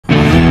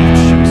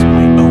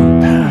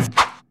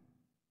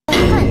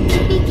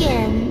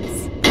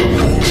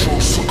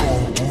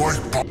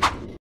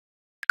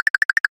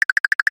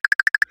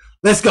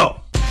Let's go!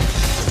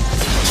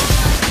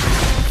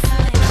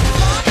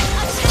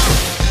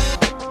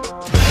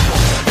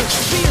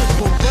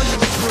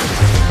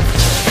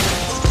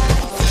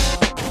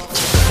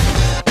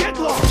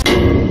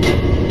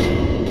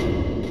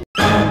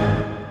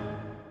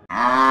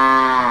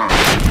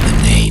 The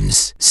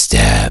name's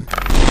STAB.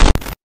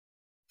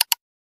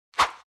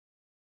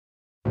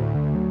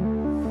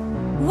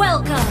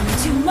 Welcome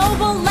to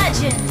Mobile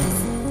Legends!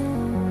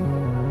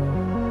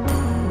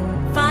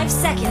 5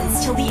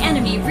 seconds till the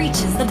enemy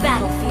reaches the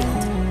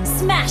battlefield.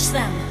 Smash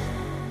them!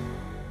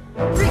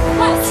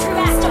 Request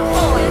back to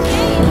void!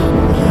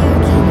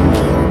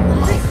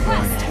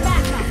 Request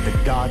backup! If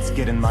the gods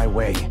get in my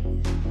way.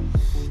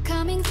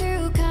 Coming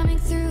through, coming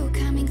through,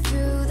 coming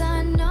through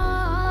the noise.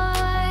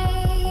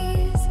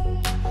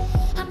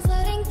 I'm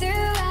floating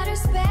through outer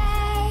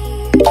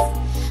space.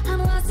 I'm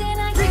lost in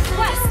a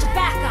Request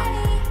backup!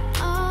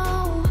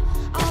 Oh,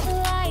 all the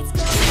lights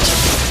go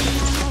out and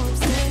my hopes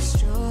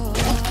destroyed.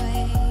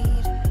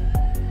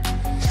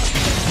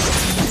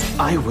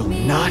 I will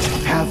not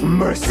have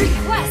mercy.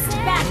 Request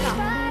backup!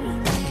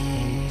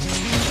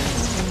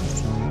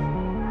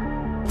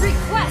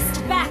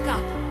 Request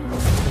backup!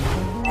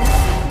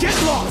 Get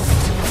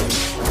lost!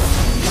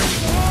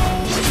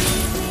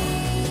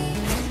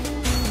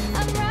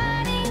 I'm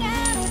running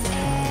out of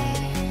air.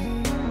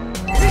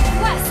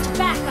 Request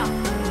backup!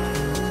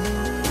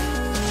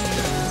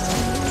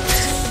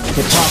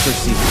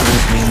 Hypocrisy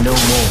fools me no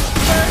more.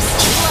 First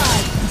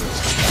blood!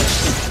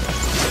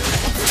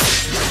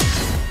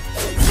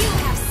 You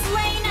have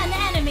slain an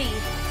enemy!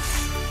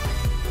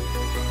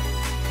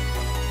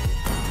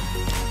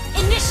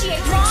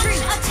 Initiate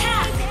retreat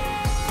attack!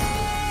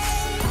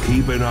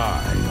 Keep an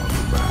eye on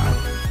the map.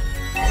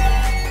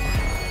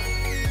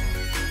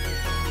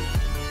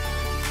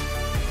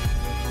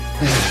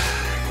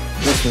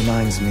 This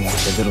reminds me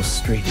of the little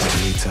street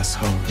that leads us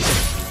home.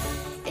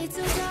 It's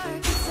so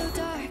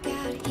dark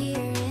out here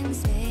in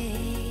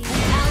space.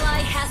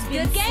 Ally has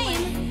been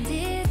slain.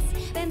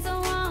 It's been so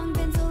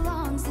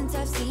long since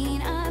I've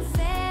seen a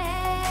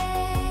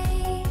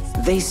face.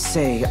 They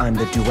say I'm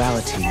the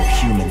duality of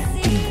human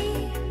and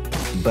demon,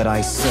 but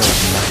I serve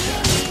neither.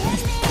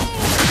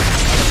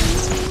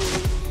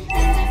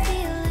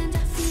 And I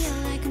feel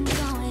like I'm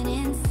going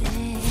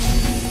insane.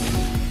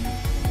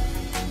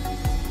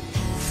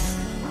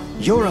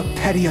 You're a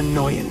petty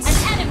annoyance.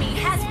 An enemy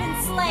has been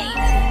slain.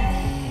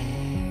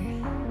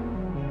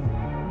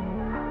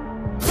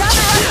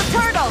 Gather up the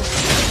turtle!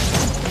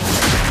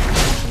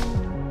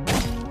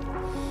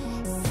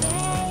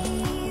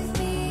 Save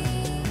me.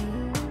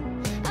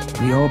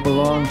 We all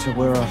belong to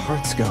where our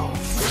hearts go,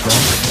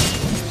 right?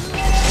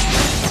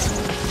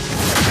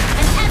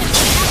 An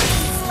enemy has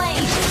been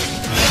slain.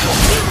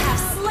 You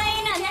have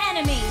slain an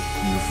enemy.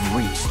 You've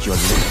reached your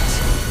limit.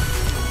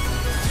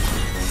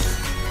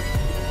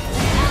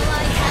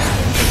 Ally has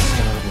The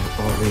star will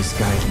always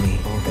guide me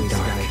in the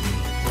dark.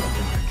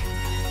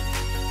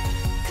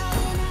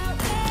 Calling out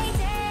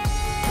Mayday.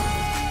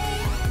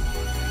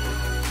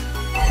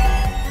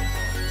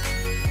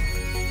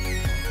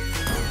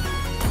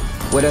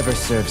 Whatever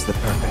serves the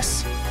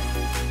purpose.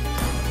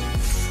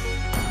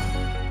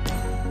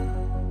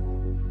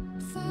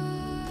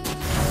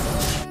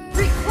 been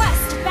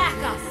request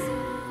backup.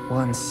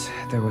 Once,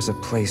 there was a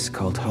place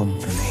called home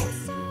for me.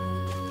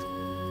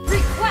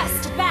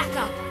 Request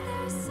backup.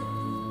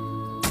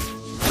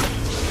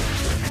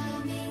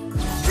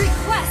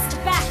 Request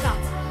backup.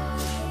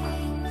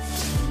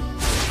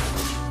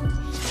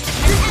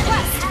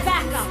 Request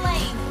backup.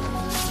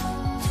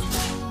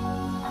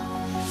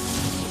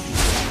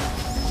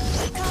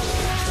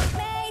 Calling out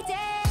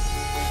Mayday.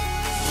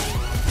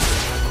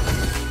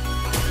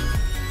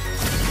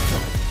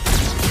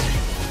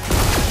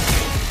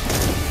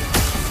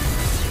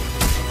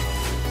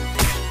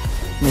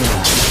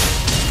 Yeah.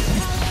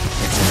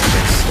 It's a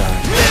good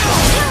start.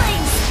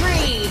 Killing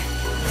spree.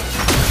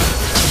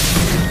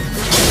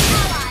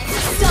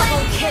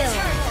 Double kill.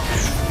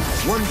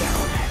 One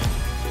down.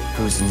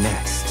 Who's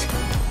next?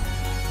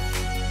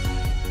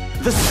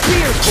 The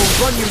spears will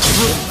run you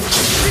through.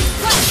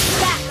 Request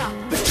backup.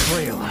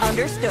 Betrayal.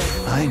 Understood.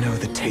 I know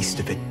the taste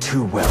of it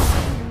too well.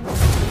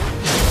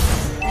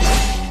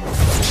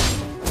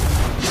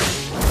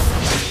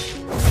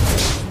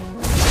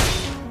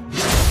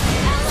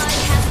 Ally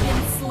has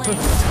been slain.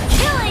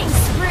 Killing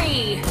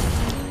spree.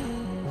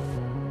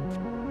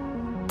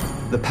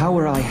 The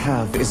power I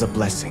have is a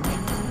blessing,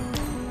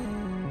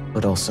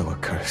 but also a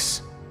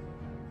curse.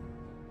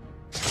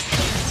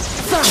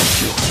 Found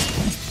you!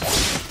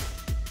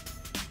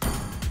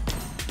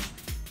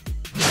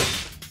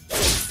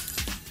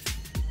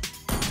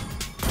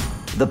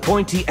 The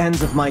pointy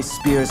ends of my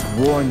spears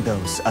warn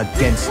those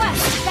against me.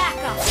 Request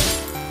backup.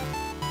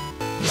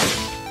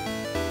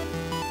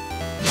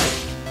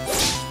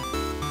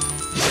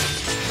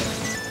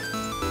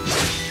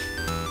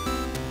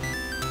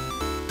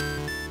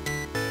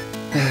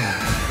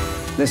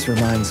 This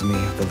reminds me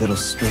of the little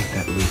street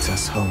that leads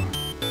us home.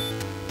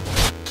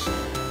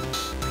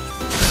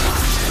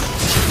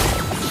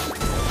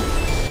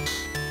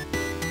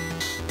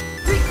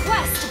 Request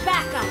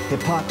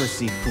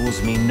Hypocrisy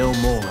fools me no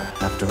more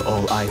after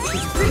all I've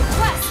been through.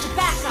 Request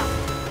backup.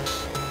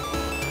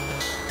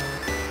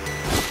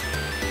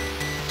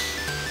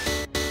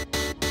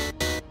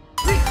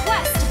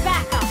 Request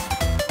backup.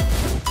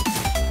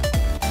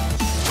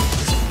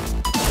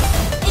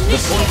 The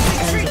Initiate point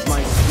end retreat. of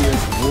my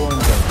spears warn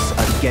those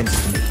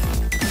against me.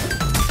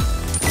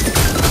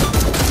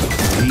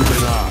 Keep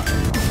an eye.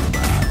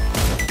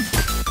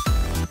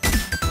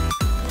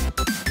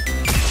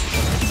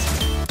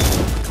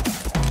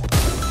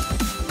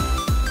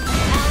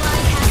 Ally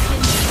has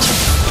been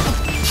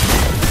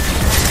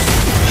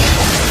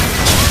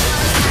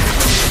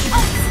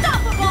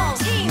unstoppable.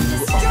 Team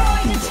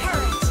destroyed a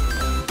turret.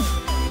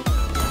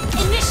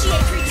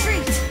 Initiate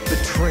retreat.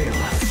 Betrayal.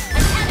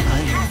 An enemy I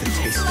know has the been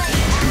taste of slain.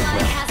 it too Ally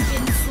well. has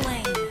been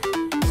slain.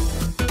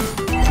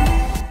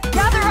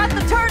 Gather at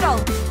the turtle!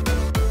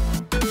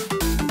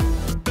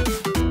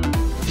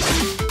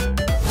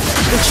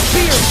 The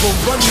spears will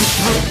run you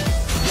through.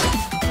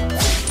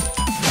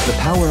 The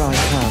power I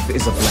have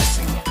is a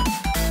blessing.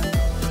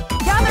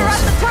 Gather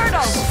at the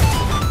turtle!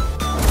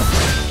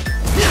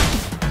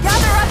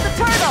 Gather at the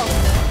turtle!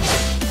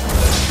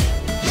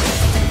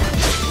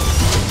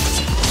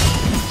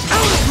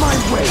 Out of my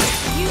way!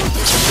 You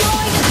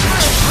destroyed a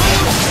turret.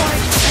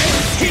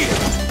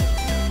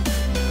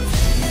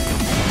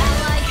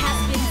 Ally has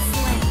been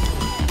slain.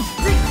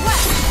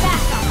 Request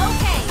backup.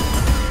 Okay.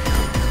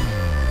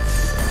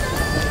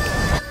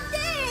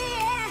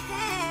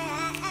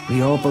 We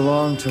all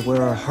belong to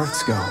where our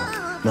hearts go,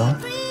 no?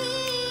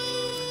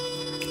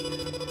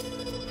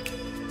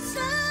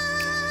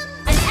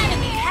 An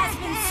enemy has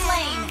been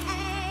slain.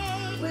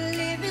 An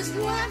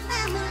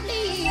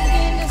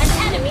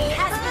enemy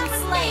has been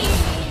slain.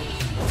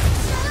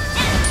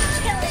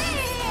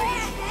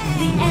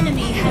 The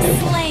enemy has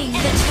slain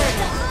the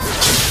turtle.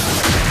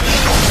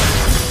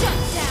 Shut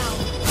down.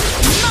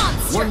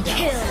 Monster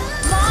kill.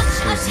 Launch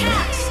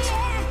attack.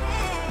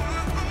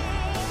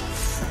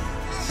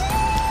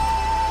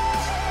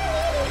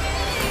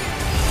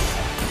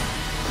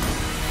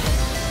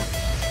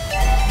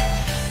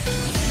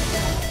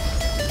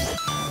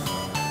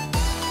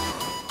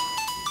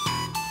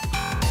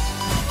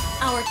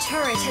 Our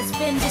turret has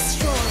been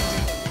destroyed.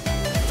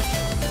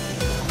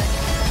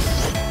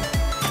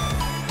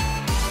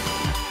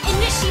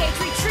 Initiate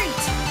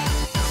retreat.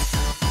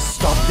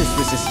 Stop this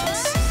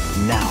resistance,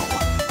 now.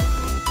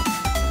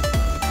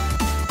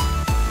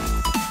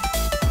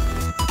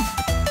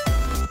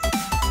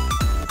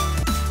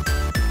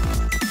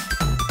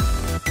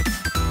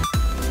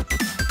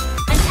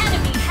 An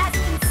enemy has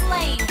been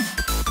slain.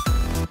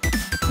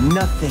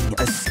 Nothing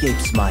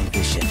escapes my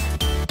vision.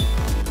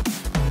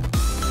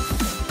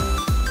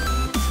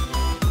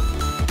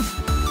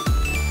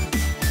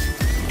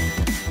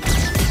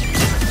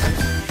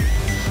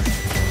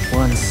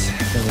 Once,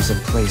 there was a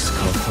place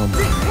called home.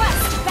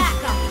 Request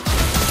backup.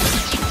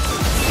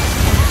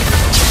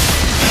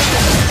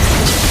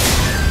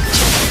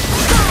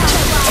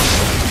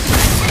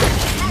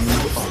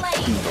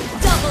 Slain.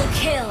 Double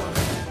kill.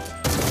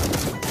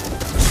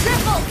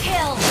 Triple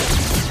kill.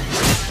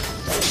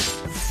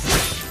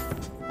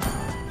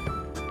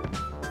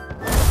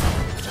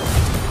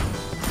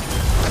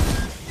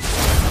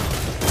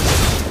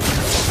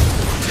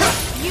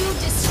 You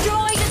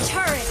destroyed a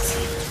turret.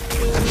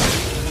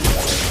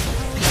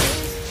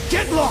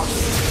 Get lost!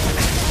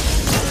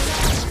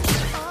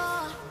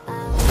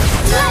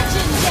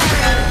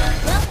 Legendary.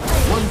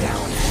 One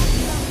down.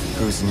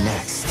 Who's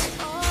next?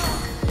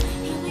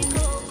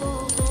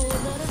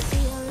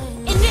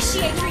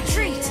 Initiate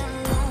retreat.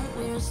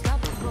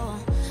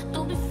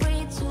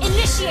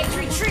 Initiate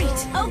retreat.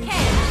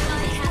 Okay.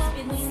 I have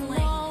been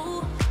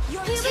slain.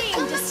 Your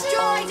team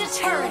destroyed a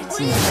turret.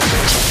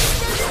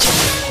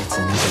 It's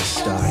another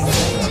starry night.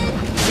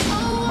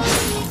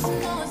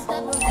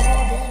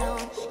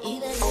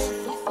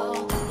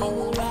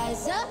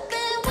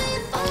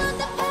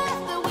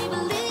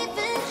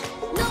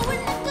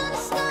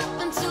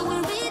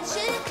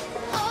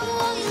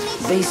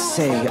 They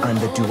say I'm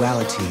the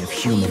duality of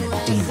human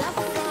and demon,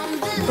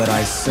 but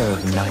I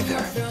serve neither.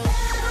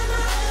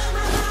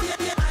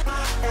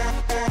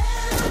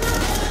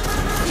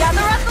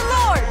 Gather at the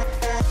Lord!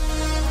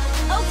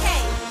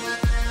 Okay.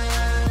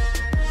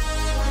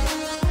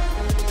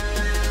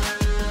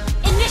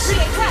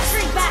 Initiate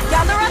retreat back.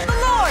 Gather at the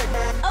Lord!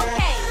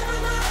 Okay.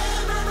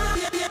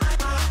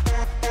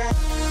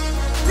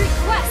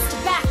 Request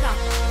backup.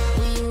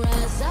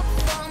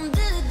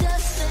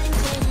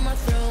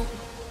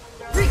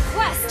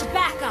 Request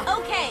backup.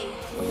 Okay.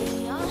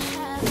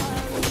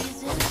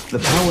 The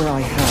power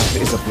I have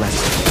is a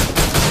blessing,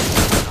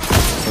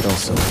 but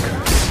also a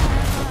curse.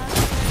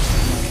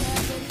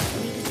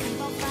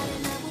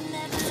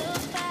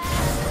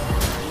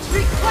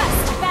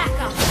 Request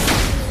backup.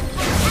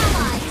 An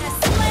ally has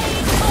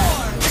slain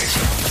Thor.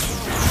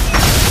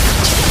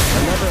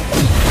 Another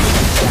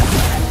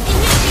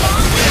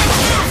Initiate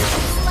attack.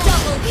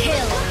 Double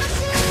kill.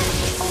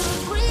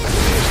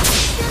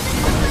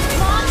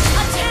 Launch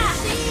attack.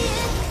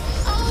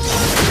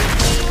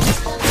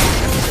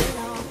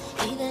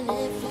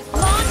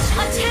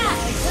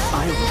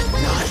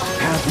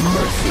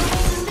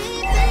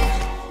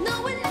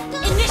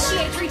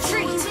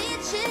 retreat!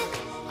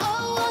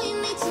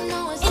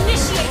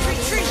 Initiate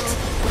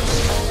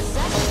retreat!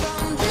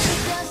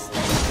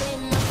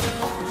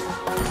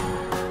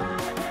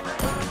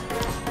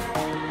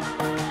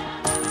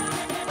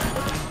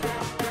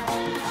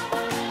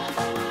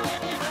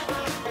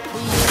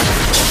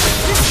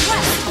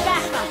 Request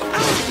backup!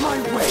 Out of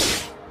my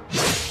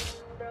way!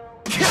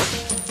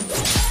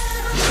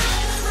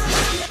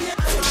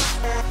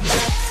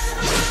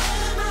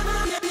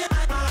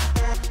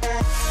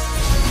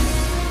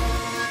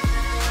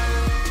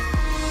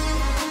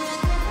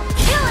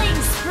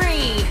 Killing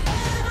spree!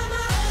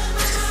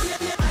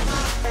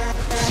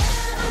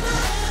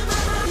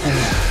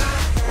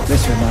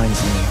 This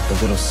reminds me of the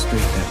little street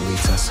that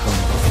leads us home.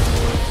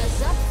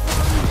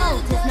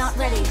 Ult is not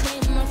ready.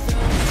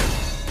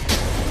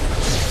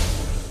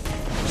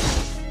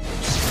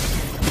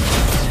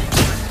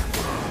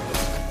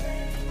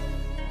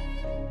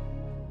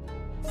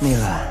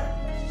 Mila,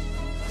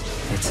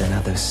 it's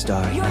another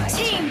starry Your night.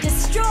 team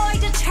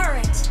destroyed a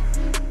turret!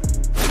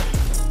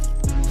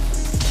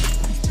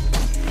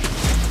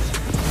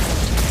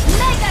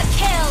 Mega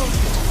kill!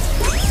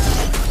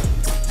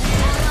 An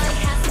ally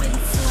has been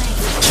slain.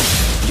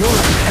 Your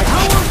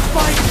power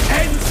fight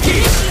ends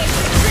here! Initiate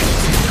retreat!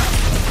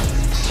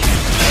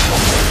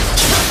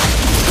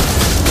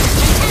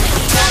 An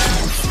enemy has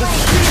been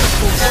slain.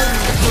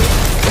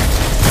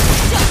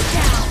 Shut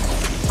down!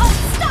 I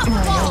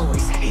Unstoppable!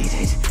 always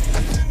hated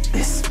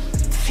this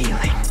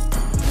feeling.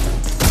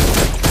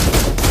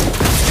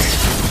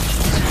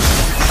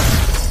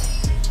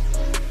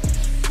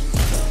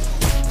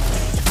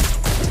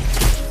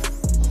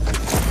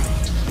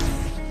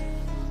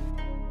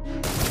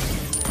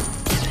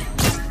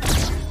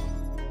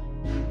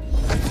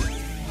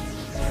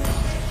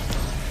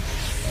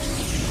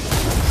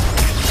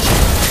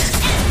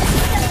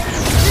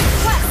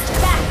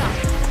 Request backup!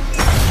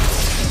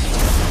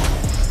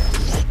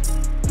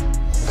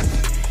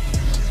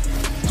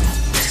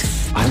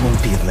 I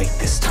won't be late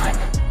this time.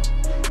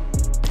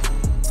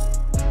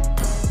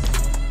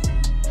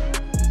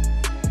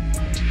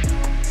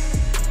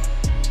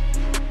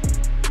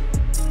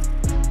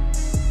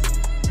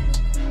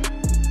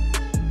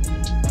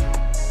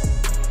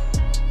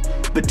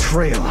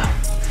 Betrayal.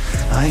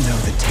 I know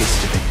the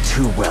taste of it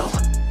too well.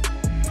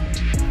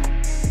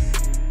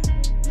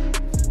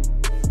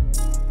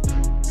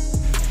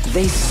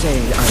 They say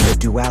I'm the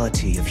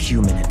duality of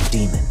human and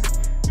demon,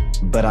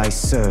 but I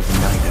serve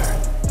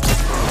neither.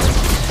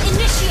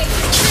 Initiate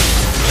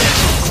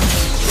retreat!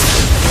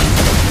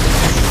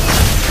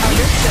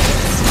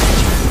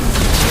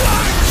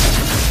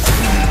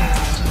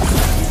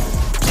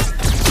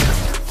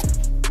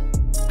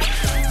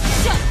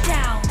 Shut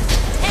down!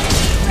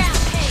 Enemy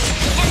rampage!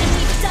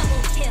 Enemy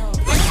double kill!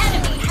 An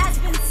enemy has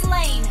been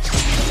slain!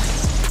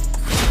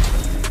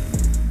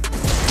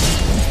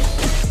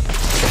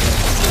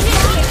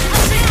 Initiate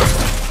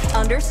attack!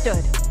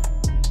 Understood.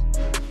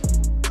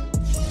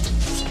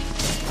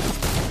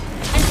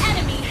 An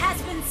enemy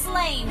has been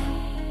slain!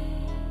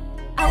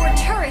 Our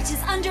turret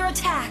is under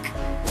attack!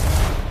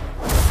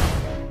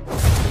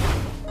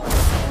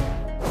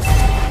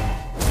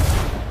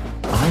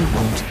 I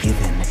won't give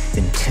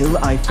in until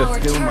I Our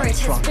fulfill my turret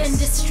has been promise.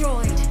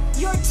 destroyed.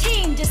 Your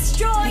team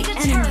destroyed The a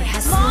enemy turret.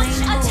 has Launch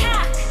slain more.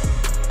 attack.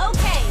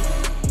 Okay.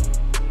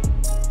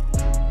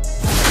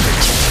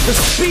 The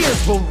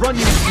spears will run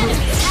you through.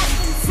 Enemy has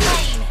been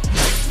slain.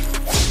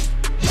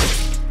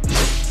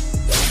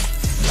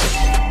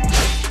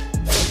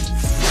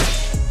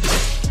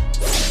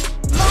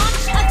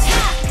 Launch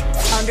attack.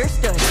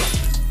 Understood.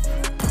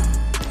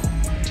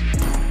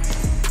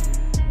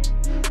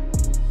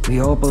 We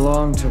all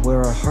belong to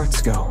where our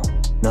hearts go,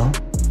 no?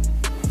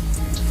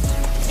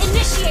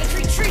 Initiate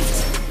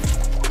retreat.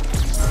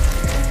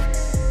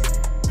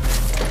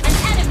 An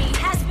enemy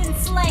has been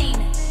slain.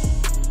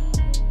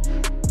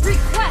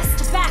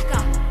 Request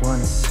backup.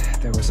 Once,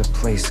 there was a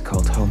place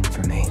called home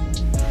for me.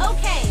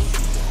 Okay.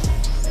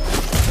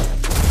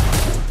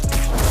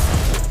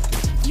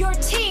 Your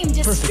team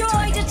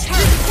destroyed a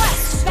turret.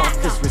 Request Stop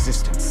backup. this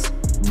resistance,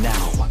 now.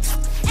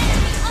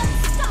 Enemy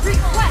unstoppable.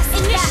 Request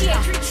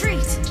initiate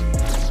retreat.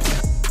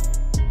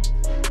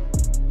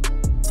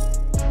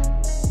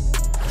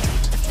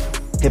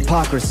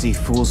 Hypocrisy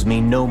fools me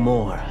no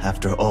more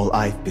after all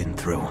I've been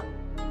through.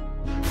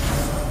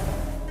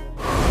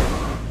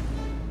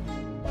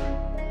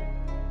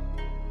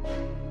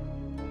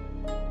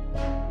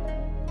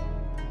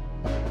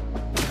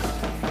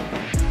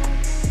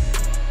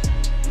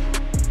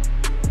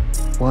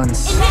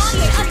 Once,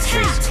 Initiate there was a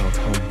attack. place called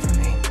home for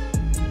me.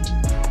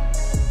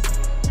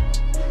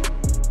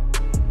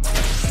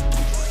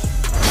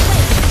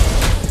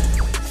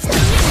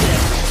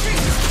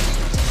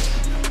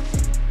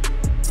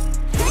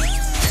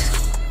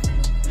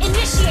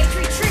 Initiate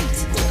retreat.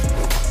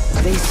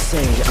 They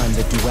say I'm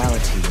the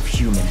duality of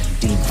human and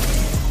demon,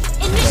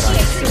 but I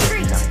Initiate serve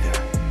retreat.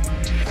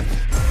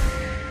 neither.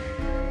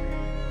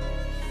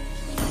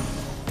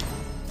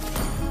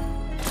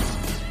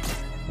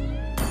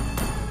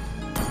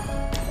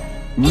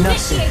 Nothing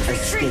Initiate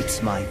retreat.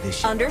 escapes my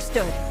vision.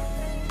 Understood.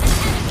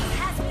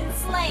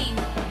 slain.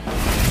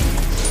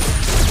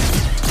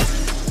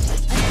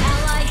 An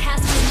ally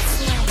has been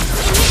slain.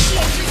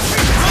 Initiate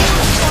retreat.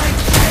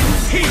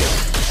 Here!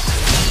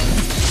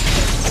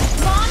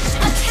 Launch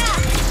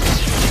attack.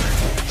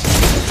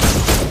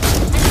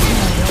 An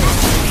enemy has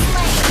been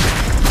slain.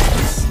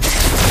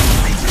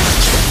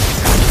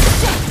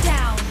 Shut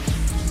down.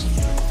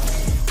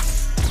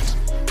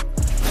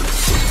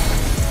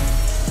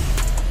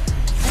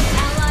 An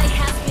ally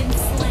has been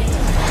slain.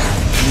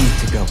 Need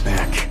to go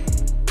back.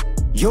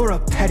 You're a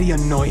petty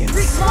annoyance.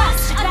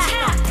 Request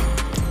attack.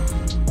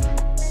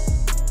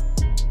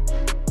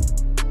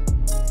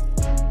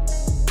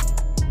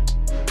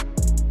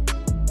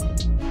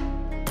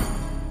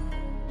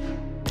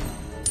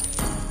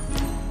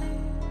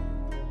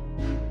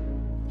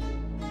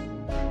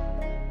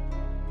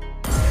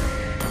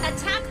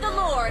 Attack the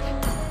Lord!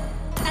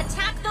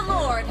 Attack the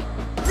Lord!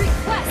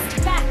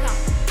 Request backup!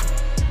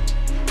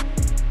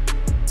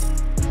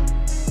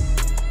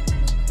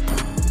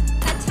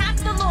 Attack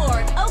the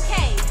Lord!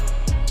 Okay!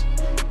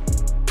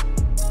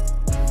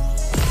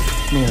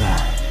 Mila,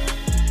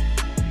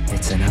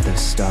 it's another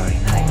starry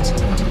night.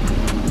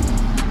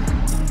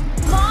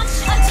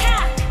 Launch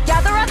attack!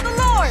 Gather at the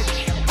Lord!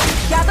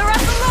 Gather at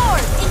the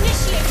Lord!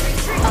 Initiate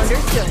retreat!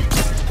 Understood.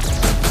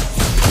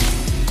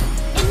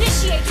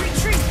 Initiate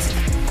retreat!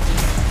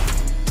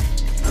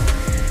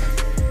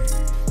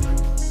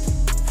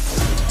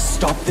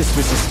 Stop this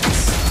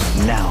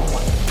resistance, now.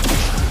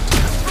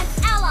 An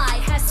ally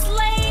has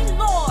slain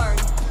Lord!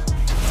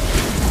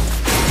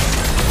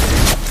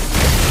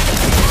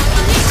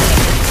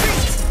 Initiate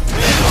retreat!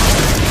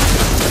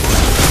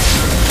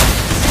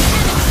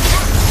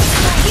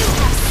 You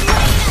have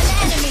slain an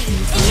enemy!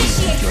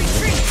 Initiate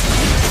retreat!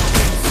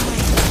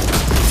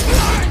 An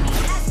enemy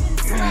has been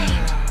slain!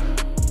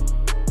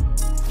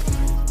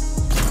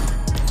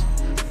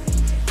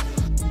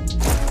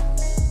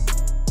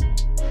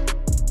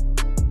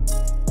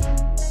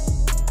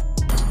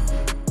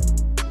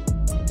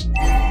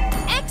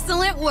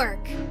 Excellent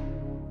work!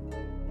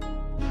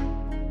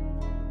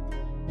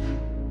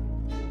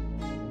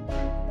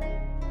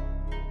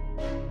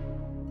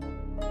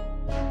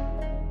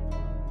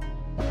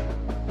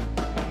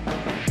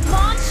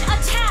 Launch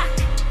attack!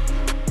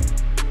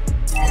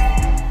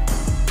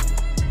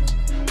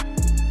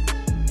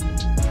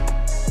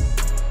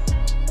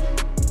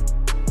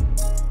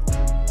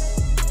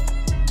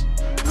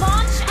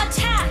 Launch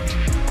attack!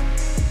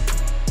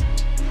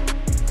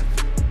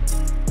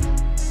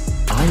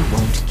 I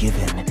won't give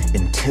in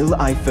until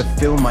I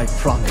fulfill my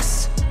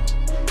promise.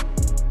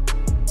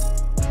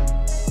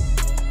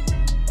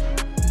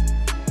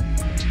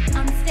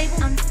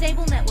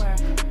 Unstable network.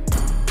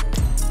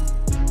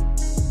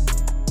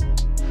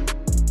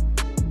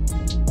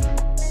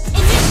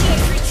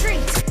 Initiate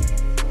retreat!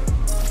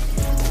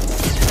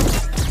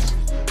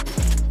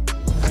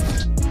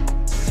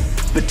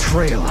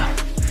 Betrayal.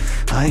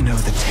 I know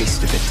the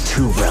taste of it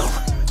too well.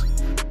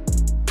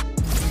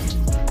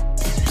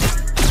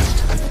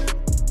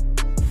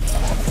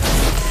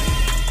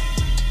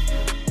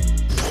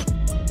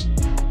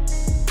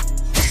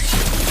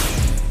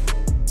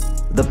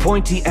 The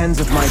pointy ends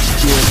of my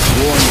spear's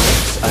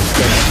warnings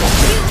against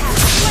You have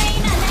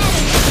slain an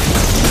enemy!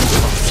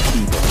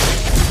 evil.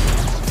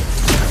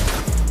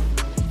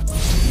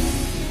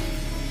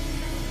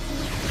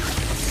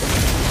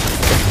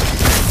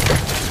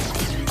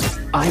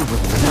 I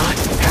will not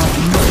have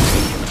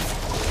mercy.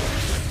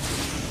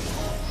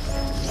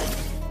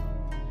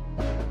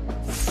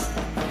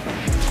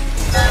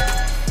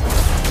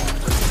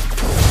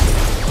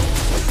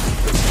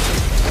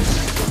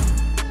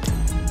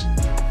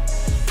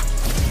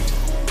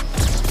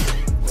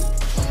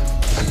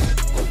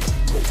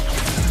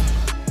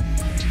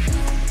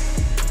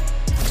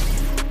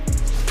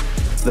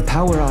 The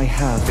power I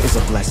have is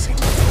a blessing,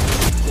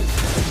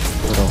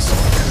 but also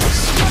a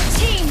curse. Your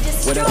team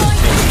destroyed the Whatever.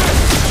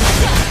 turret!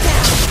 Shut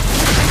down!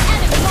 An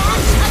enemy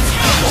launch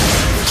attack!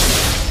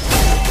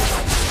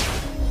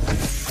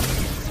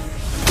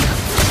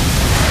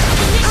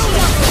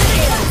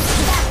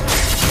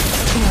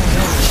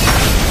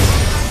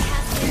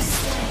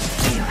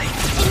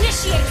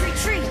 Initiate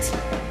retreat!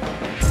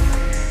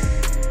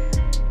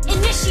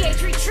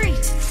 Initiate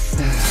retreat!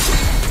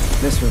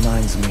 This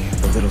reminds me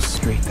of the little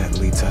street that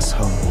leads us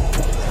home.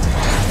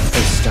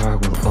 A star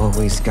will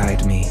always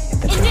guide me in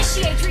the dark.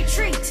 Initiate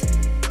retreat!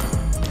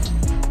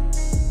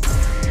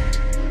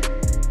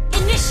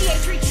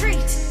 Initiate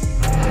retreat!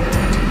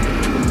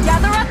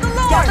 Gather at the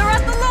Lord! Gather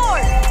at the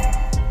Lord!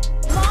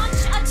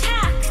 Launch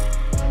attack!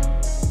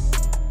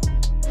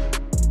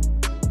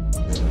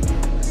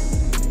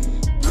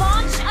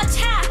 Launch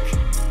attack!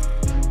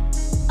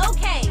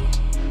 Okay.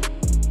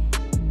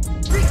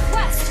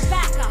 Request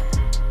backup.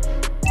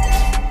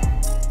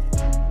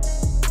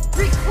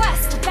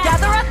 Request backup.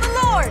 Gather at the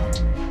Lord!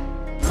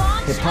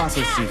 Launch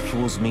Hypocrisy attack.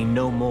 fools me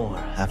no more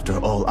after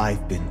all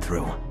I've been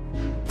through.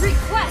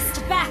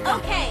 Request backup.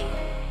 Okay.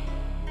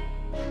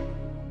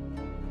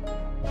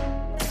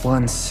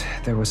 Once,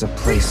 there was a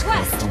place called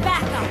Request home.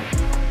 backup.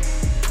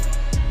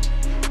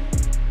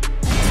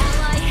 An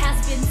ally has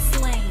been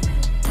slain.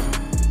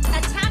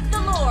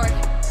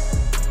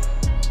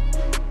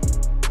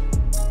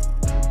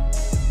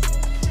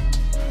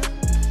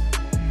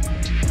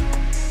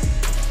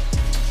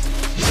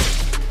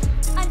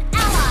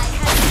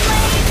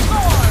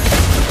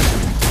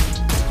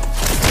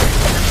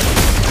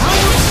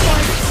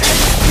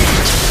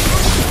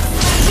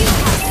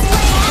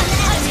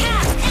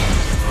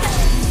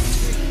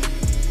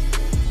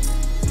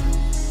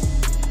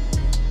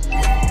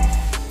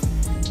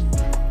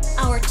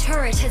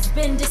 has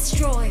been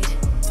destroyed.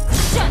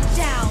 Shut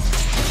down.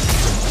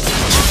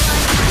 Ally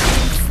has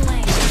been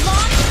slain.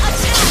 Launch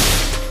attack.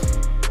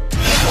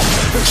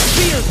 The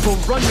spears will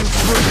run you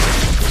through!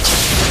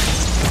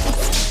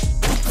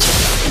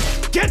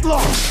 Get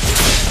lost!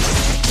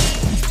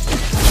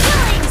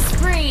 Killing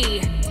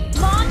spree.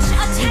 Launch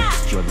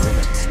attack. Your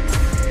limits.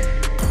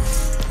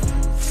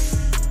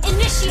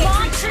 Initiate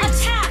launch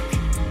attack.